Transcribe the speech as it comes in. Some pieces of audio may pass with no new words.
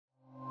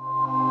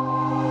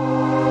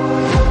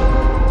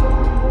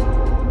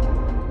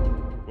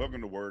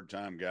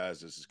time, guys.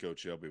 This is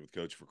Coach Shelby with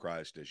Coach for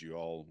Christ, as you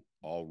all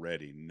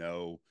already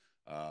know.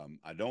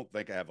 I don't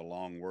think I have a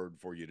long word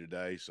for you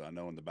today, so I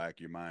know in the back of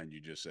your mind you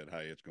just said,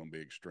 "Hey, it's going to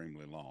be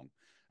extremely long."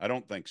 I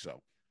don't think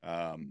so.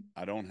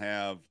 I don't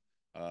have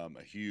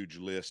a huge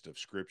list of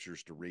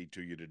scriptures to read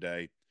to you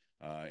today,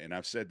 and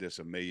I've said this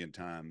a million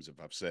times if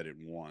I've said it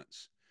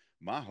once.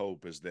 My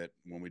hope is that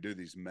when we do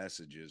these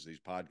messages, these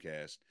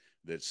podcasts,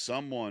 that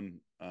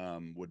someone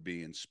would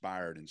be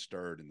inspired and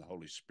stirred in the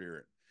Holy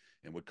Spirit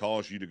and would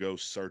cause you to go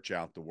search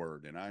out the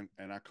word. And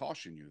I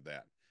caution you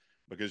that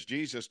because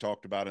Jesus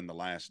talked about in the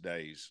last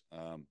days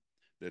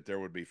that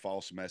there would be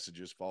false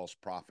messages, false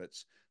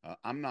prophets.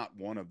 I'm not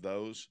one of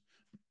those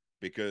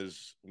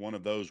because one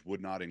of those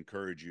would not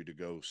encourage you to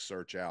go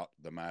search out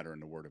the matter in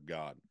the Word of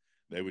God.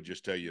 They would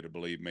just tell you to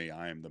believe me,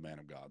 I am the man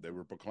of God. They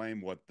would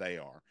proclaim what they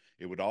are.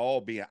 It would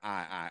all be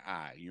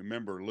I. You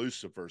remember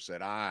Lucifer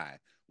said, I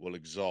will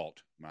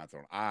exalt my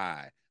throne.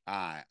 I.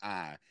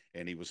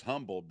 And he was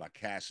humbled by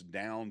cast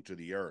down to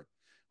the earth.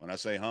 When I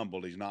say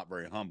humbled, he's not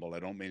very humble. I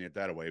don't mean it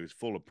that way. He was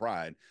full of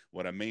pride.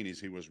 What I mean is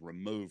he was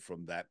removed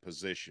from that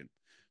position.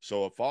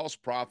 So a false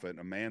prophet,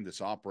 a man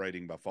that's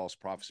operating by false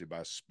prophecy, by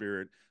a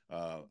spirit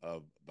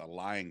of the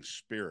lying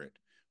spirit,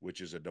 which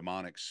is a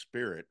demonic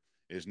spirit,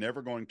 is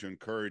never going to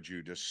encourage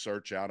you to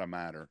search out a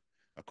matter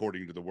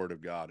according to the word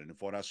of God. And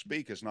if what I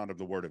speak is not of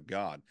the word of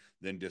God,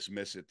 then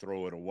dismiss it,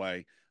 throw it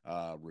away,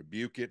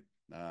 rebuke it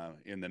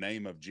in the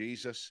name of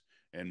Jesus,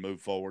 and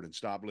move forward and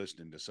stop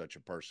listening to such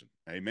a person.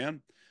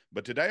 Amen.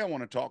 But today I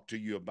want to talk to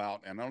you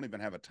about, and I don't even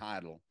have a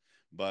title,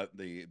 but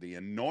the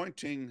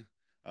anointing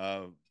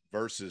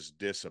versus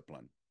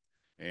discipline.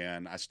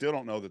 And I still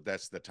don't know that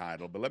that's the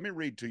title, but let me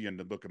read to you in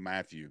the book of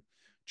Matthew,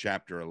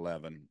 chapter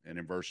 11, and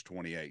in verse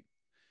 28.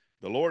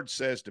 The Lord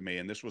says to me,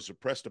 and this was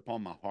impressed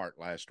upon my heart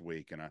last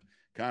week, and I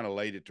kind of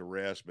laid it to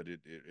rest, but it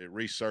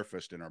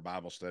resurfaced in our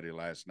Bible study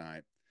last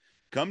night.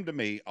 Come to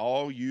me,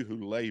 all you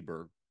who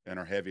labor and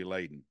are heavy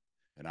laden,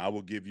 and I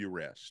will give you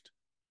rest.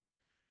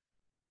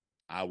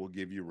 I will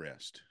give you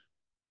rest.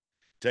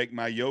 Take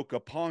my yoke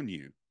upon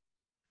you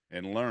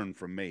and learn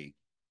from me,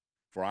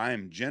 for I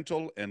am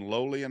gentle and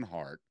lowly in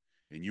heart,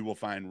 and you will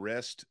find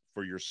rest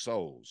for your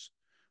souls.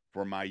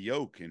 For my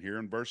yoke, and here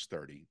in verse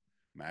 30,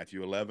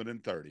 Matthew 11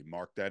 and 30,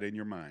 mark that in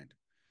your mind.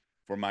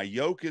 For my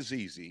yoke is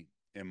easy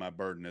and my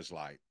burden is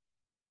light.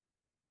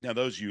 Now,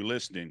 those of you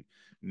listening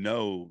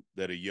know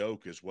that a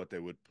yoke is what they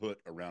would put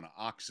around an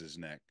ox's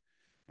neck,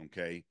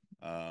 okay?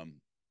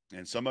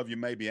 And some of you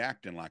may be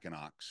acting like an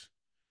ox,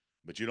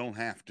 but you don't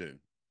have to.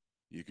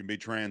 You can be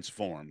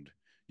transformed.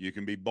 You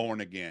can be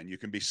born again. You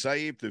can be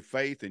saved through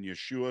faith in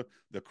Yeshua,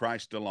 the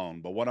Christ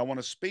alone. But what I want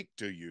to speak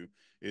to you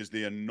is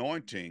the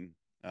anointing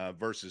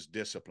versus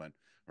discipline,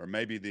 or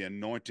maybe the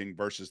anointing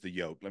versus the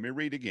yoke. Let me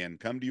read again.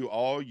 Come to you,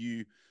 all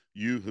you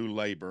who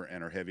labor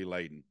and are heavy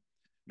laden.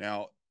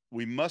 Now,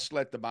 we must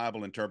let the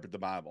Bible interpret the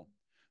Bible.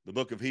 The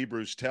book of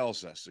Hebrews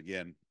tells us,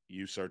 again,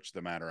 you search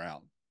the matter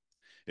out.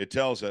 It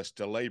tells us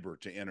to labor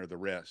to enter the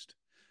rest.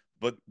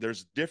 But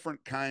there's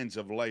different kinds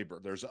of labor.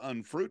 There's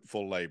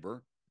unfruitful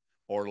labor,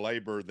 or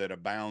labor that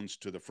abounds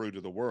to the fruit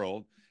of the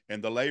world,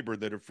 and the labor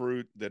that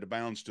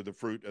abounds to the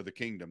fruit of the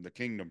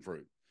kingdom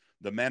fruit,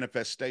 the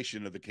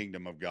manifestation of the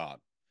kingdom of God.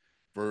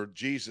 For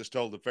Jesus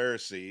told the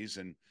Pharisees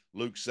in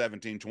Luke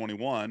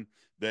 17:21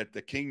 that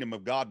the kingdom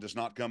of God does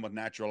not come with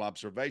natural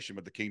observation,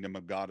 but the kingdom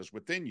of God is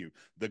within you.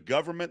 The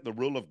government, the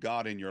rule of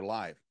God in your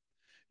life.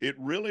 It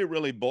really,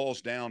 really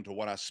boils down to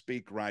what I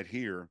speak right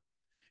here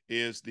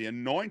is the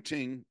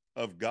anointing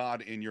of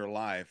God in your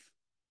life.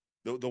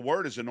 The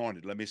word is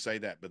anointed. Let me say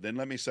that. But then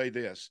let me say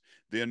this.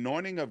 The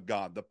anointing of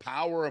God, the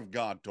power of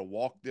God to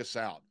walk this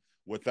out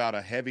without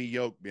a heavy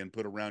yoke being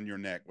put around your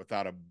neck,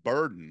 without a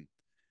burden,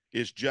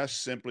 is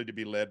just simply to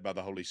be led by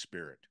the Holy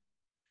Spirit.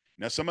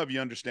 Now, some of you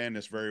understand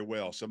this very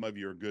well. Some of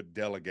you are good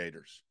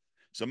delegators.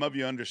 Some of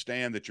you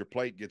understand that your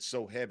plate gets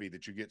so heavy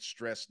that you get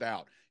stressed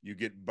out, you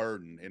get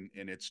burdened,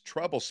 and it's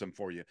troublesome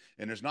for you,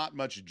 and there's not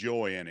much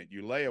joy in it.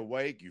 You lay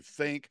awake, you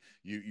think,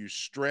 you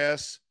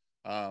stress,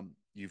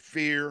 you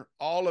fear,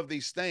 all of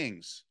these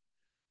things.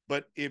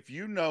 But if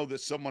you know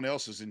that someone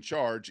else is in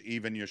charge,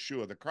 even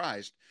Yeshua the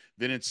Christ,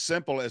 then it's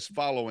simple as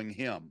following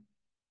him.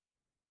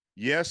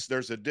 Yes,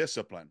 there's a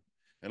discipline.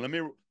 And let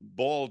me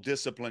boil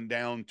discipline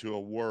down to a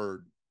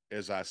word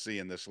as I see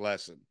in this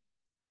lesson: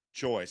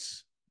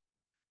 choice.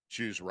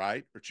 Choose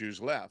right or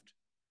choose left.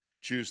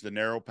 Choose the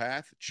narrow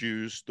path,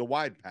 choose the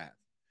wide path.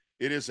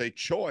 It is a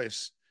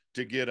choice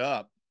to get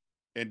up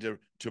and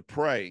to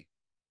pray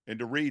and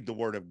to read the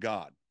word of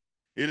God.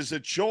 It is a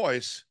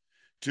choice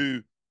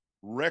to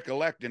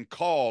recollect and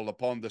call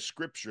upon the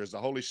scripture as the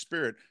Holy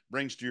Spirit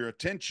brings to your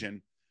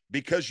attention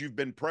because you've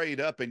been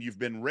prayed up and you've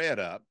been read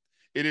up.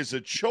 It is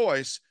a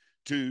choice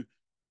to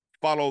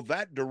follow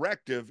that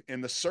directive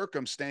in the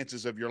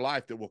circumstances of your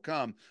life that will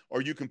come,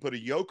 or you can put a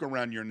yoke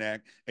around your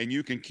neck and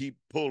you can keep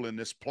pulling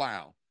this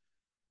plow.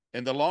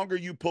 And the longer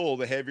you pull,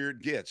 the heavier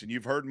it gets. And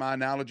you've heard my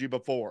analogy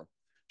before.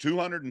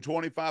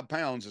 225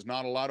 pounds is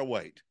not a lot of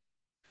weight.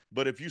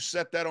 But if you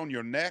set that on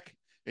your neck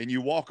and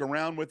you walk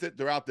around with it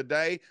throughout the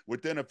day,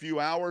 within a few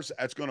hours,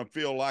 that's going to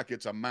feel like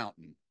it's a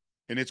mountain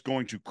and it's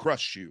going to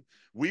crush you.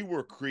 We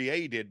were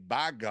created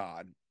by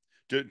God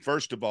to,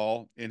 first of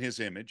all, in his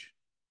image.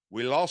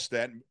 We lost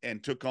that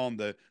and took on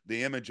the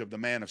image of the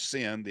man of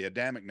sin, the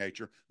Adamic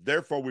nature.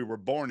 Therefore, we were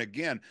born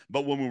again.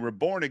 But when we were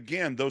born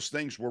again, those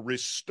things were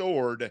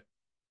restored.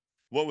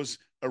 What was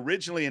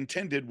originally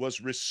intended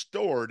was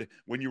restored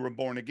when you were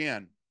born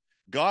again.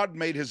 God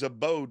made his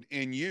abode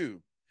in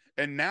you.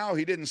 And now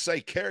he didn't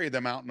say, carry the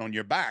mountain on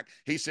your back.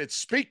 He said,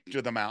 speak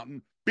to the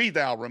mountain, be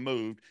thou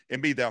removed,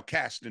 and be thou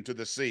cast into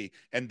the sea.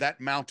 And that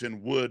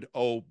mountain would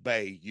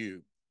obey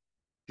you.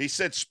 He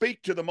said,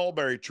 speak to the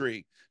mulberry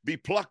tree, be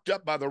plucked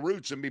up by the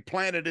roots and be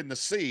planted in the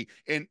sea,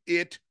 and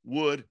it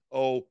would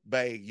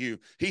obey you.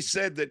 He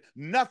said that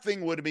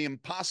nothing would be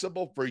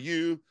impossible for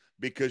you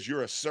because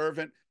you're a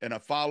servant and a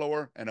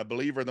follower and a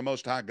believer of the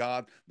Most High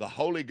God. The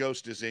Holy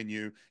Ghost is in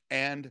you.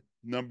 And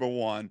number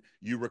one,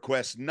 you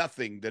request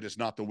nothing that is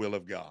not the will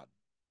of God.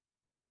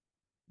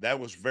 That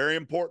was very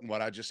important,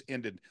 what I just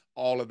ended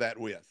all of that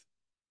with.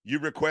 You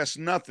request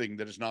nothing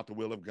that is not the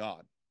will of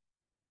God,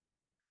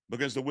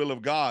 because the will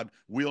of God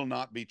will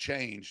not be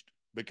changed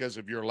because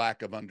of your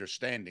lack of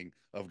understanding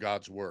of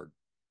God's word.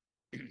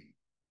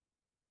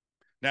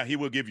 Now, he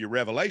will give you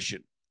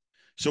revelation.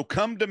 So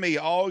come to me,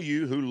 all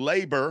you who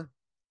labor.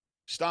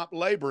 Stop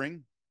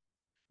laboring.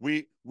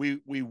 We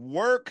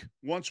work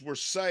once we're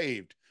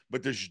saved,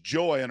 but there's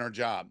joy in our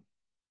job.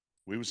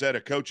 We was at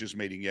a coaches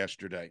meeting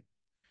yesterday,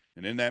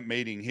 and in that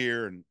meeting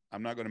here, and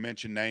I'm not going to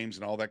mention names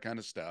and all that kind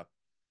of stuff.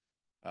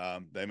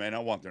 They may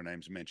not want their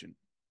names mentioned.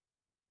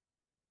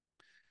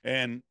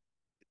 And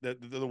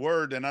the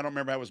word, and I don't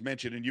remember how it was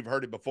mentioned, and you've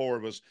heard it before,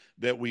 was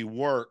that we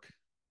work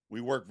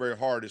very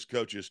hard as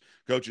coaches.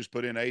 Coaches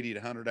put in 80 to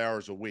 100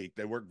 hours a week.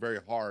 They work very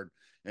hard.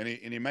 And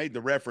he made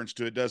the reference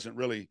to, it doesn't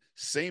really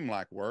seem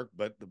like work,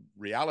 but the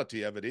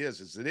reality of it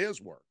is it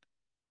is work.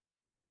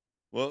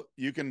 Well,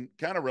 you can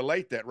kind of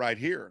relate that right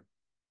here.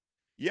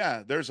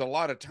 Yeah, there's a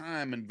lot of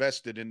time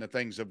invested in the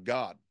things of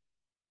God,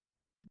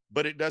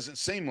 but it doesn't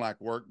seem like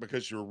work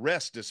because your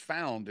rest is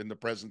found in the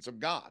presence of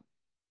God.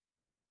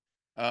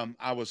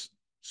 I was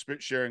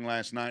sharing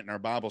last night in our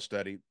Bible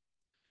study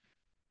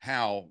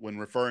how, when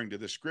referring to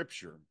the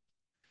scripture,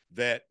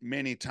 that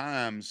many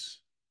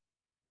times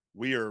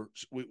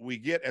we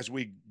get, as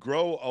we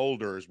grow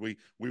older, as we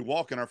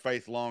walk in our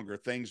faith longer,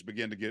 things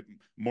begin to get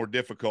more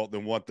difficult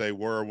than what they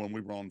were when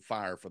we were on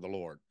fire for the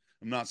Lord.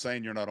 I'm not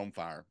saying you're not on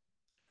fire,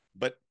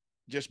 but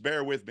just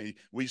bear with me.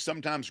 We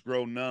sometimes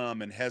grow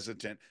numb and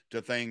hesitant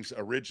to things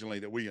originally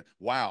that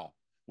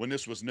when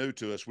this was new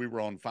to us, we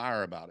were on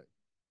fire about it.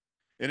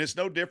 And it's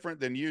no different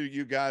than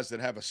you guys that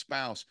have a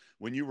spouse.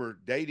 When you were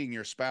dating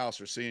your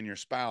spouse or seeing your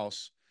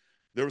spouse,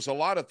 there was a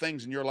lot of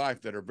things in your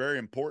life that are very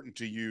important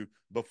to you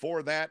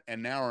before that,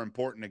 and now are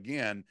important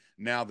again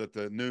now that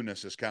the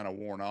newness is kind of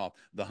worn off.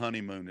 The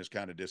honeymoon has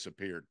kind of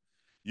disappeared.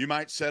 You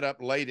might set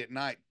up late at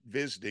night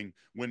visiting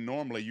when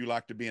normally you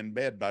like to be in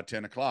bed by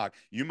 10 o'clock.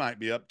 You might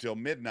be up till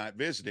midnight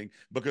visiting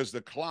because the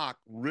clock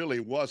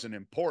really wasn't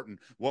important.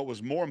 What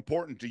was more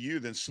important to you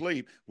than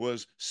sleep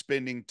was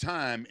spending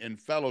time in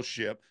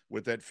fellowship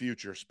with that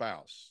future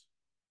spouse.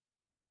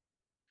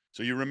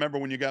 So you remember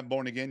when you got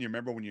born again? You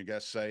remember when you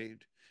got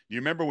saved? Do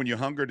you remember when you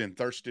hungered and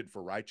thirsted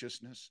for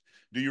righteousness?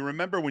 Do you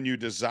remember when you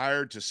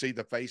desired to see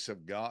the face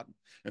of God?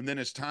 And then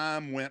as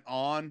time went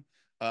on,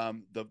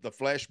 the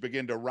flesh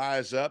began to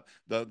rise up.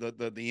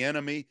 The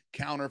enemy,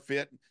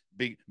 counterfeit,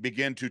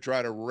 begin to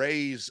try to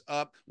raise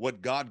up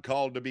what God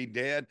called to be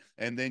dead.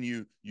 And then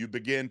you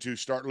begin to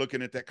start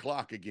looking at that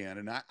clock again.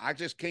 And I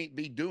just can't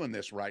be doing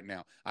this right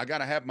now. I got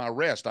to have my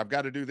rest. I've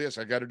got to do this.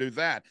 I got to do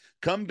that.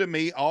 Come to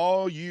me,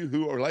 all you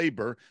who are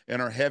labor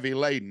and are heavy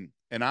laden,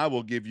 and I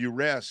will give you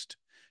rest.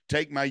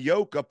 Take my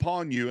yoke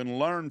upon you and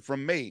learn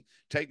from me.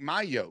 Take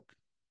my yoke.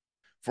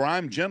 For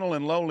I'm gentle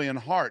and lowly in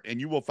heart, and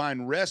you will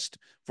find rest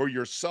for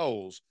your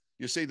souls.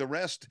 You see, the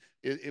rest,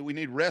 we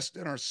need rest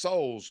in our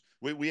souls.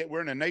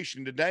 We're in a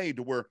nation today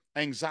to where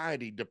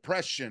anxiety,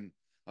 depression,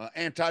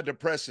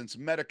 antidepressants,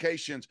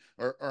 medications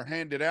are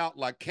handed out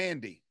like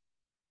candy.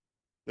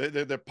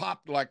 They're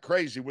popped like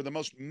crazy. We're the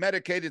most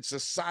medicated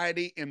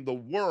society in the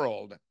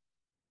world.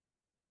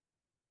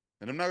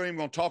 And I'm not even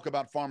going to talk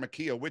about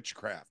pharmakia,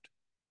 witchcraft,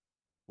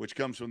 which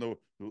comes from the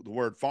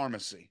word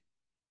pharmacy.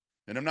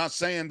 And I'm not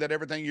saying that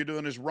everything you're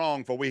doing is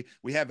wrong, for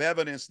we have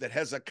evidence that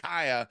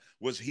Hezekiah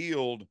was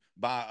healed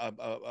by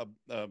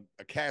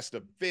a cast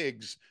of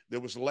figs that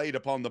was laid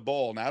upon the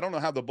bull. Now, I don't know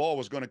how the bull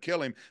was going to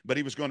kill him, but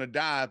he was going to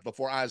die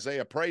before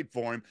Isaiah prayed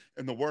for him.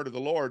 And the word of the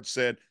Lord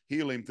said,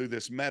 heal him through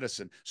this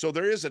medicine. So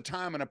there is a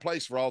time and a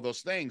place for all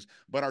those things,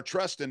 but our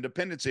trust and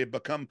dependency have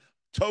become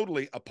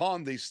totally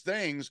upon these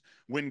things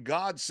when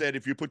God said,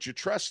 if you put your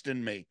trust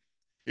in me,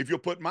 if you'll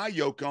put my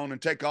yoke on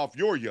and take off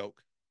your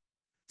yoke.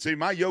 See,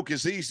 my yoke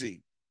is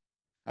easy.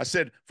 I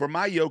said, for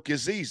my yoke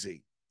is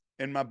easy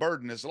and my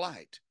burden is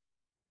light.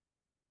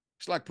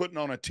 It's like putting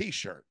on a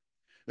t-shirt.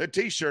 That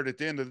t-shirt at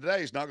the end of the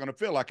day is not going to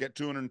feel like that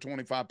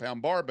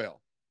 225-pound barbell.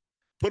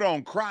 Put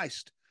on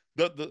Christ.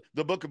 The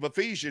book of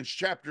Ephesians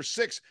chapter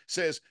 6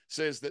 says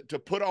that to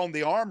put on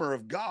the armor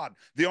of God.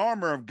 The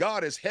armor of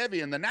God is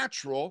heavy in the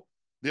natural,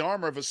 the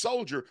armor of a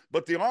soldier,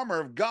 but the armor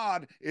of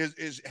God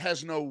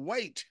has no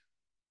weight.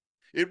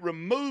 It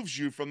removes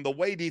you from the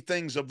weighty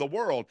things of the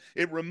world.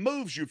 It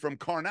removes you from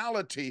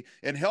carnality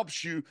and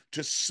helps you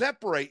to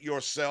separate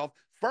yourself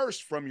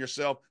first from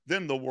yourself,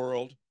 then the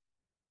world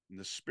and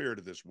the spirit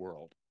of this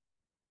world.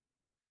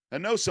 I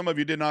know some of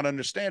you did not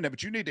understand that,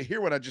 but you need to hear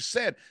what I just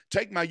said.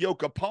 Take my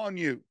yoke upon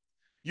you.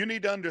 You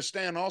need to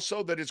understand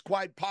also that it's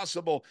quite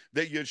possible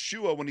that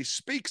Yeshua, when he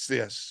speaks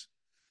this,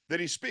 that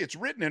it's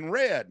written in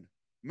red,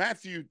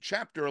 Matthew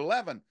chapter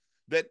 11,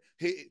 that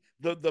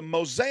the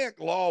Mosaic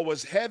law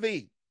was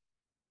heavy.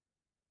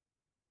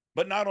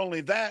 But not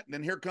only that,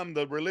 then here come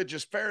the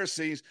religious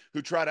Pharisees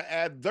who try to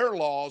add their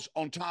laws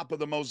on top of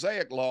the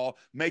Mosaic law,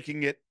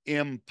 making it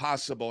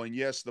impossible. And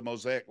yes, the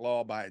Mosaic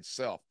law by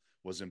itself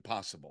was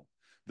impossible.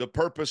 The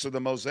purpose of the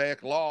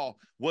Mosaic law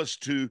was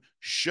to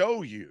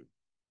show you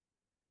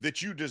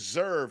that you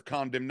deserve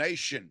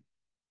condemnation.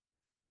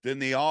 Then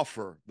the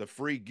offer, the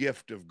free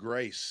gift of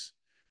grace,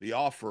 the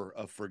offer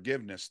of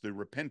forgiveness through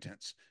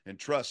repentance and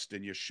trust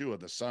in Yeshua,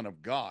 the Son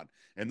of God,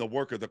 and the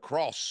work of the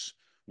cross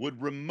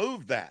would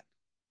remove that,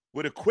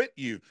 would acquit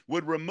you,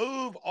 would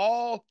remove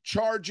all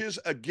charges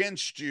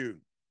against you,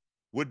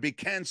 would be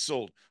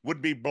canceled,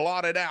 would be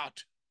blotted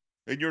out,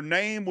 and your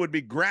name would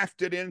be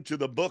grafted into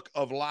the book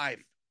of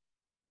life.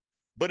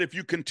 But if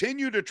you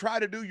continue to try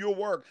to do your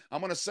work,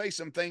 I'm going to say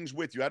some things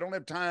with you. I don't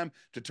have time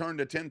to turn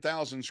to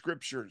 10,000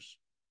 scriptures.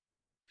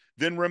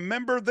 Then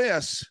remember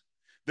this,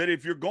 that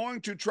if you're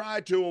going to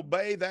try to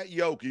obey that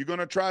yoke, you're going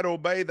to try to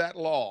obey that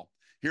law,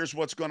 here's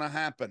what's going to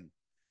happen.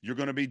 You're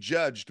going to be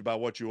judged by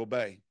what you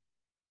obey.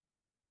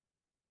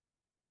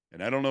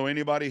 And I don't know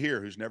anybody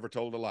here who's never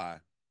told a lie.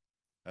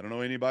 I don't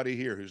know anybody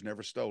here who's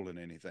never stolen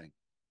anything.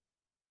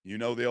 You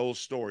know the old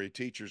story.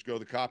 Teachers go to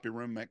the copy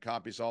room, make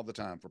copies all the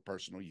time for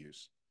personal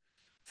use.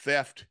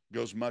 Theft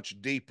goes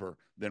much deeper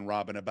than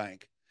robbing a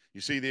bank. You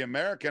see, the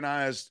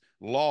Americanized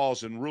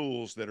laws and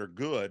rules that are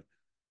good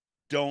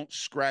don't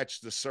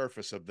scratch the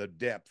surface of the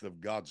depth of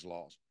God's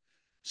laws.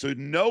 So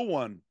no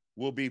one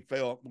will be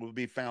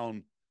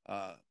found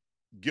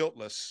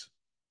guiltless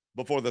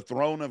before the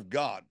throne of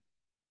God,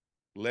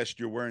 lest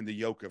you're wearing the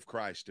yoke of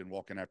Christ and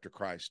walking after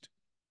Christ.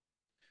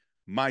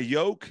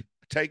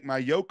 Take my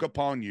yoke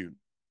upon you.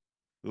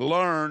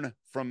 Learn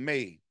from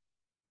me.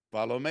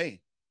 Follow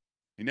me.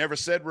 He never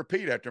said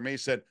repeat after me. He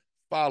said,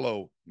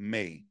 follow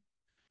me.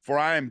 For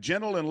I am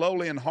gentle and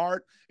lowly in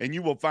heart, and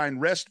you will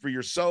find rest for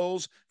your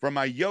souls. For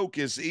my yoke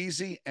is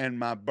easy and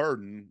my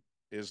burden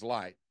is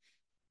light.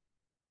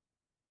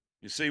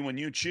 You see, when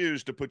you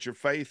choose to put your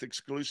faith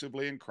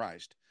exclusively in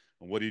Christ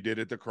and what he did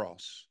at the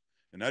cross,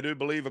 and I do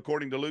believe,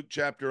 according to Luke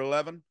chapter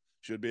 11,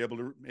 should be able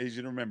to,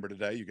 easy to remember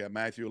today. You got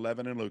Matthew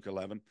 11 and Luke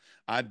 11.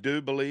 I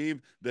do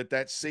believe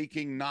that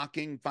seeking,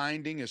 knocking,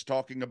 finding is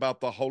talking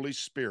about the Holy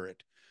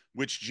Spirit,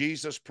 which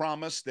Jesus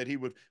promised that he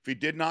would, if he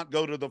did not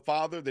go to the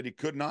Father, that he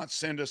could not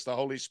send us the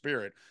Holy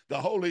Spirit. The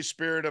Holy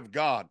Spirit of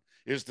God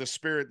is the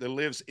spirit that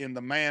lives in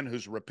the man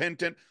who's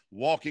repentant,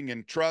 walking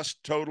in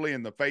trust totally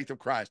in the faith of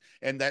Christ.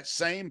 And that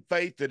same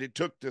faith that it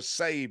took to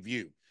save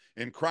you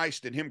in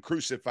Christ and him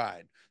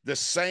crucified, the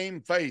same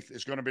faith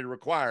is going to be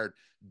required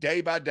day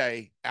by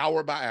day,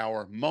 hour by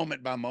hour,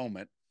 moment by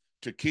moment,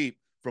 to keep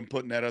from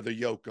putting that other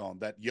yoke on,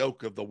 that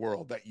yoke of the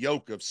world, that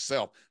yoke of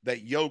self,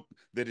 that yoke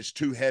that is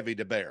too heavy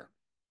to bear.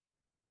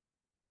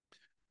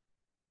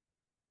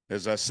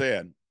 As I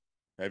said,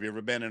 have you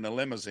ever been in a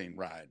limousine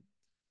ride?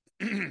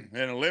 In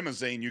a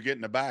limousine, you get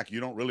in the back, you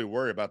don't really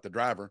worry about the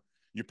driver.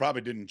 You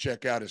probably didn't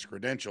check out his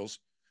credentials.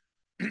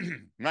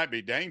 Might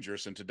be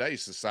dangerous in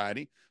today's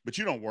society, but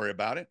you don't worry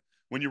about it.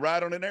 When you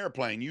ride on an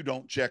airplane, you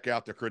don't check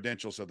out the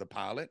credentials of the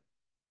pilot.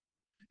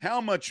 How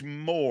much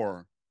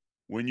more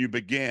when you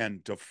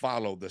begin to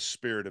follow the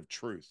spirit of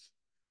truth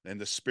and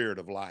the spirit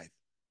of life?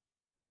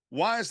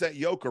 Why is that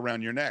yoke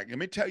around your neck? Let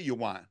me tell you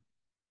why.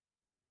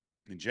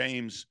 In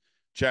James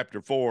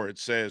chapter 4, it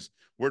says,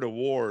 where do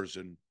wars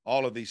and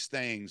all of these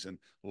things and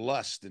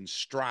lust and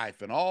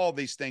strife and all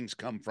these things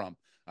come from?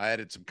 I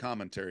added some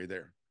commentary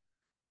there.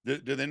 Do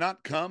they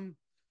not come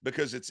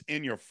because it's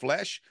in your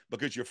flesh,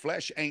 because your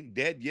flesh ain't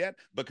dead yet,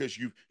 because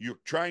you're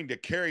trying to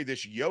carry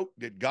this yoke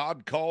that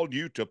God called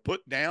you to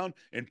put down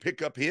and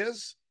pick up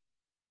his?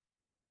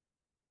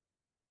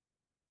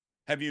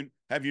 Have you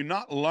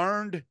not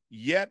learned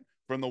yet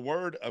from the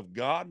word of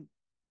God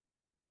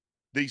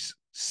these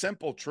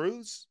simple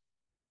truths?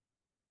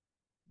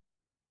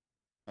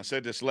 I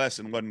said this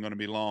lesson wasn't going to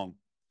be long,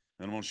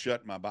 and I'm going to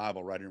shut my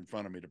Bible right here in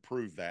front of me to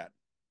prove that.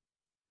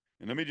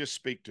 And let me just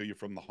speak to you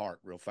from the heart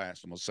real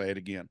fast. I'm going to say it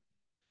again.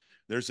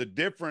 There's a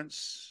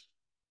difference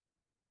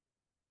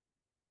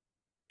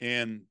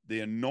in the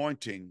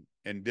anointing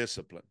and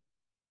discipline.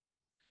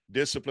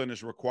 Discipline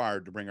is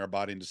required to bring our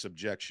body into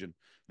subjection.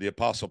 The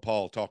Apostle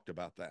Paul talked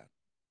about that.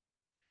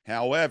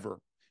 However,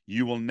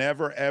 you will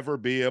never, ever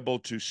be able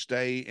to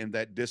stay in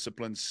that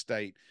disciplined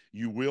state.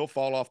 You will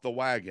fall off the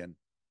wagon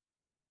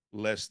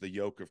lest the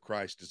yoke of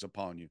Christ is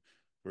upon you.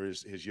 For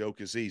his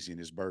yoke is easy and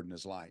his burden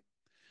is light.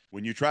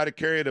 When you try to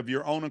carry it of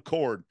your own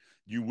accord,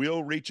 you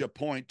will reach a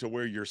point to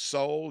where your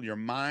soul, your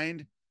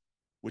mind,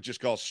 which is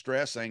called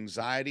stress,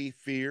 anxiety,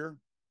 fear,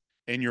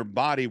 and your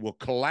body will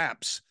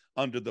collapse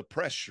under the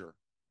pressure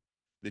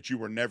that you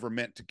were never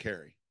meant to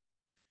carry.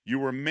 You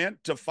were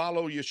meant to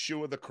follow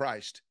Yeshua the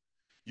Christ.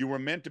 You were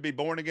meant to be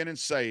born again and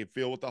saved,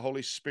 filled with the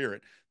Holy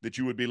Spirit, that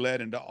you would be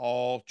led into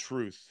all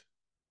truth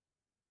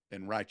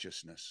and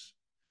righteousness.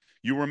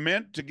 You were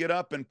meant to get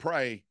up and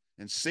pray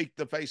and seek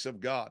the face of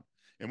God.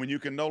 And when you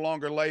can no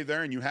longer lay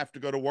there and you have to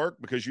go to work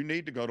because you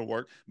need to go to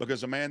work,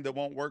 because a man that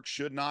won't work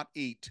should not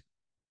eat.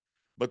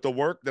 But the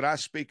work that I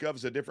speak of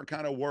is a different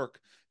kind of work.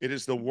 It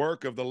is the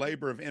work of the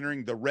labor of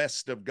entering the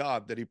rest of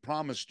God that he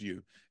promised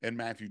you in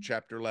Matthew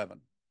chapter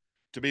 11.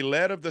 To be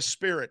led of the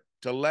Spirit,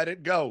 to let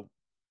it go.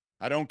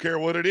 I don't care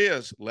what it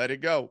is, let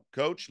it go.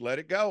 Coach, let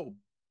it go.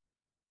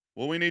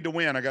 Well, we need to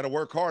win. I got to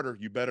work harder.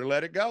 You better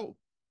let it go.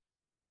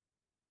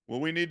 Well,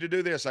 we need to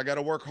do this. I got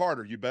to work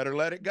harder. You better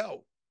let it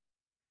go.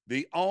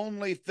 The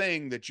only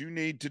thing that you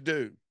need to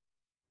do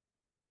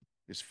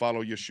is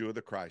follow Yeshua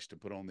the Christ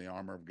and put on the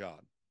armor of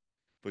God.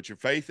 Put your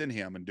faith in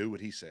him and do what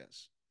he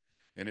says.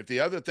 And if the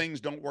other things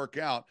don't work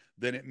out,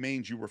 then it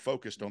means you were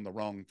focused on the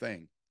wrong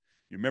thing.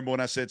 You remember when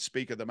I said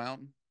speak of the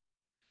mountain?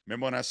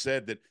 Remember when I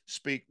said that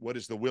speak what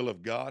is the will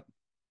of God?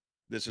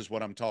 This is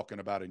what I'm talking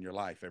about in your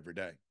life every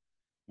day.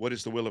 What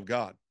is the will of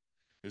God?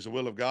 Is the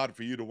will of God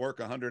for you to work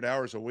 100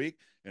 hours a week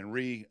and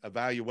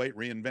reevaluate,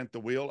 reinvent the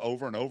wheel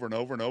over and over and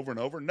over and over and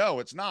over? No,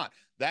 it's not.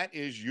 That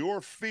is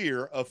your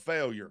fear of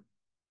failure.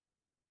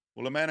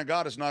 Well, a man of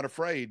God is not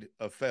afraid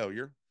of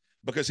failure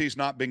because he's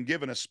not been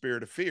given a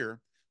spirit of fear,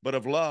 but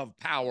of love,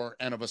 power,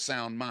 and of a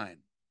sound mind.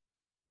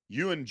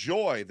 You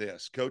enjoy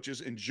this,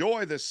 coaches.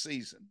 Enjoy this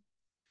season.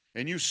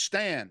 And you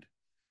stand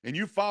and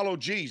you follow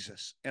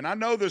Jesus. And I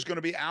know there's going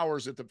to be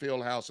hours at the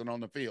field house and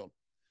on the field,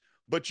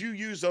 but you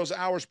use those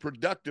hours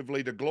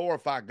productively to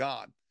glorify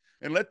God.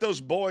 And let those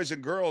boys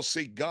and girls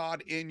see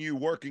God in you,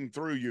 working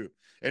through you,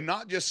 and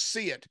not just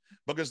see it,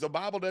 because the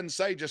Bible doesn't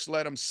say just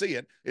let them see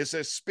it. It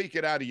says speak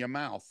it out of your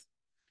mouth.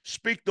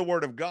 Speak the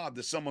word of God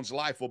that someone's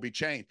life will be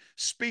changed.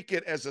 Speak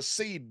it as a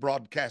seed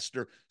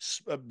broadcaster,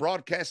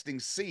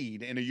 broadcasting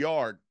seed in a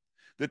yard,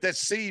 that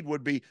seed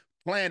would be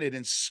planted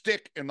and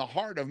stick in the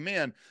heart of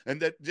men.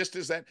 And that just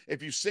as that,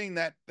 if you've seen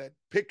that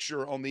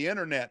picture on the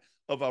internet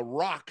of a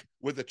rock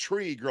with a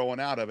tree growing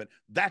out of it,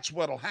 that's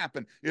what'll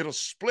happen. It'll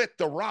split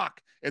the rock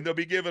and they'll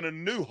be given a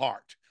new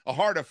heart, a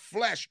heart of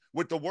flesh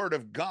with the word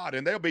of God.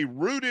 And they'll be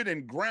rooted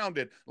and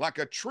grounded like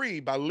a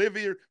tree by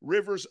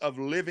rivers of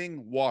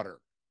living water.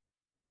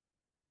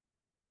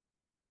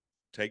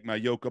 Take my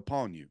yoke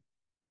upon you.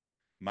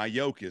 My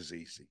yoke is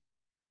easy.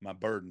 My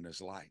burden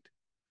is light.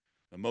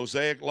 The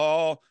Mosaic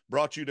law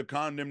brought you to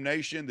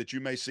condemnation that you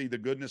may see the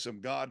goodness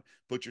of God.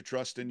 Put your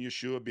trust in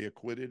Yeshua, be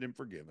acquitted and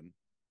forgiven.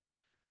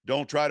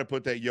 Don't try to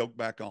put that yoke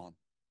back on.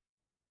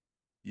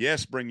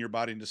 Yes, bring your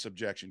body into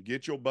subjection.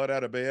 Get your butt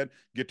out of bed,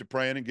 get to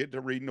praying and get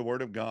to reading the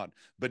word of God.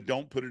 But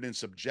don't put it in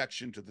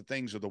subjection to the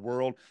things of the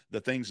world,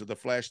 the things of the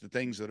flesh, the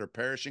things that are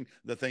perishing,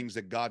 the things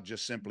that God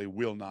just simply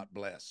will not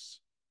bless.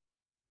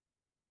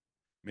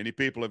 Many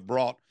people have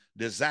brought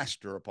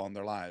disaster upon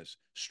their lives,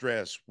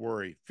 stress,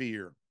 worry,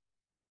 fear,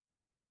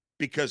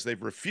 because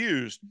they've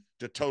refused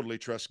to totally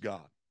trust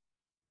God.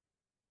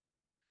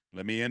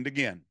 Let me end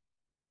again.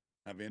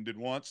 I've ended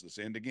once, let's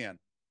end again.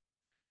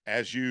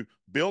 As you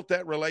built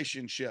that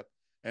relationship,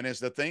 and as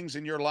the things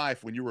in your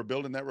life when you were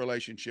building that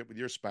relationship with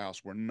your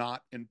spouse were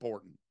not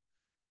important,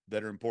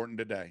 that are important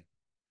today,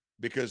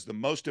 because the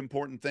most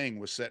important thing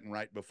was sitting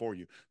right before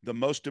you. The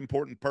most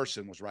important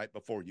person was right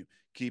before you.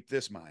 Keep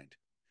this mind.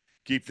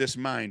 Keep this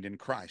mind in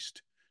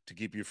Christ to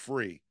keep you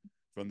free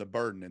from the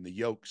burden and the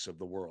yokes of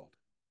the world.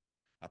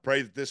 I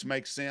pray that this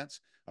makes sense.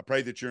 I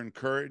pray that you're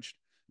encouraged.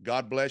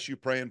 God bless you.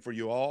 Praying for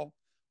you all.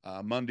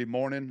 Monday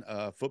morning,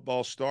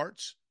 football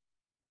starts.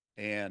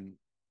 And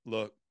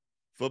look,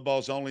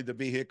 football's only the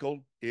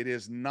vehicle. It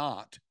is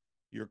not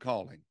your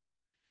calling.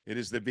 It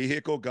is the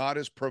vehicle God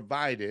has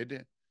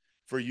provided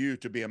for you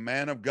to be a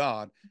man of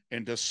God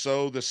and to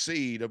sow the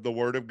seed of the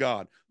word of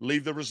God.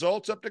 Leave the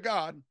results up to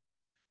God.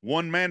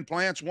 One man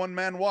plants, one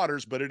man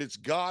waters, but it's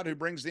God who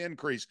brings the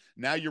increase.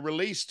 Now you're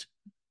released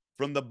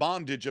from the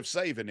bondage of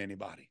saving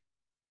anybody.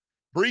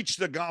 Preach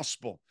the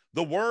gospel.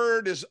 The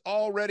word is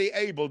already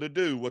able to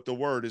do what the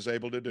word is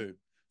able to do,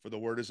 for the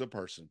word is a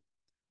person,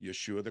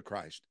 Yeshua the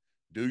Christ.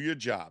 Do your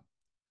job.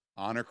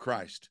 Honor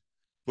Christ.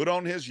 Put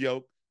on his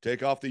yoke.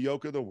 Take off the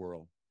yoke of the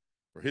world,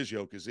 for his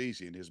yoke is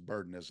easy and his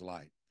burden is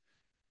light.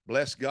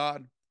 Bless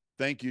God.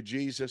 Thank you,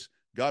 Jesus.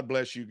 God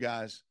bless you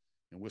guys.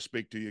 And we'll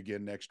speak to you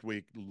again next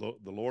week,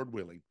 the Lord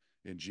willing,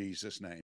 in Jesus' name.